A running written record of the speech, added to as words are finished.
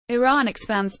Iran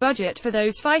expands budget for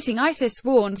those fighting ISIS,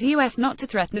 warns US not to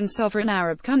threaten sovereign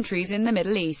Arab countries in the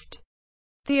Middle East.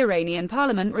 The Iranian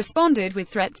parliament responded with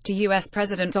threats to US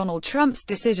President Donald Trump's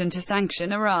decision to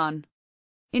sanction Iran.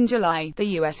 In July,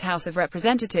 the US House of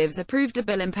Representatives approved a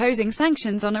bill imposing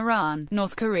sanctions on Iran,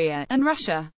 North Korea, and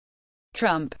Russia.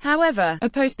 Trump, however,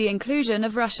 opposed the inclusion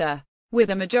of Russia. With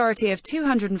a majority of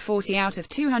 240 out of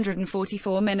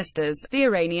 244 ministers, the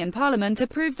Iranian parliament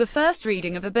approved the first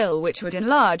reading of a bill which would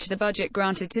enlarge the budget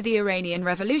granted to the Iranian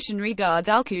Revolutionary Guards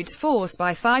Al-Quds Force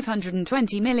by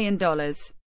 $520 million.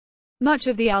 Much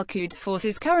of the Al-Quds Force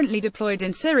is currently deployed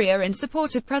in Syria in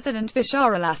support of President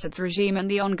Bashar al-Assad's regime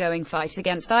and the ongoing fight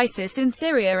against ISIS in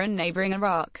Syria and neighboring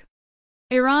Iraq.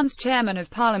 Iran's chairman of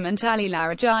parliament Ali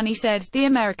Larijani said, "The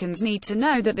Americans need to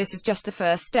know that this is just the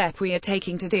first step we are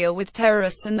taking to deal with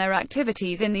terrorists and their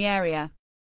activities in the area."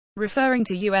 Referring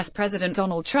to US President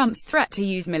Donald Trump's threat to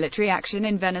use military action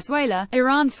in Venezuela,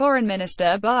 Iran's Foreign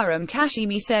Minister Bahram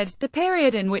Kashimi said, "The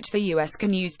period in which the US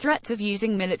can use threats of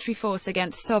using military force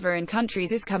against sovereign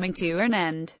countries is coming to an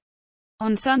end."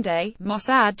 On Sunday,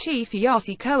 Mossad chief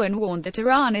Yossi Cohen warned that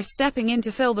Iran is stepping in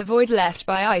to fill the void left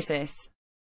by ISIS.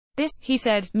 This, he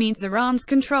said, means Iran's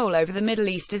control over the Middle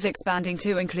East is expanding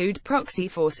to include proxy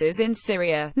forces in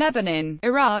Syria, Lebanon,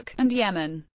 Iraq, and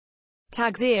Yemen.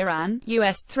 Tags Iran,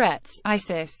 U.S. threats,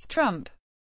 ISIS, Trump.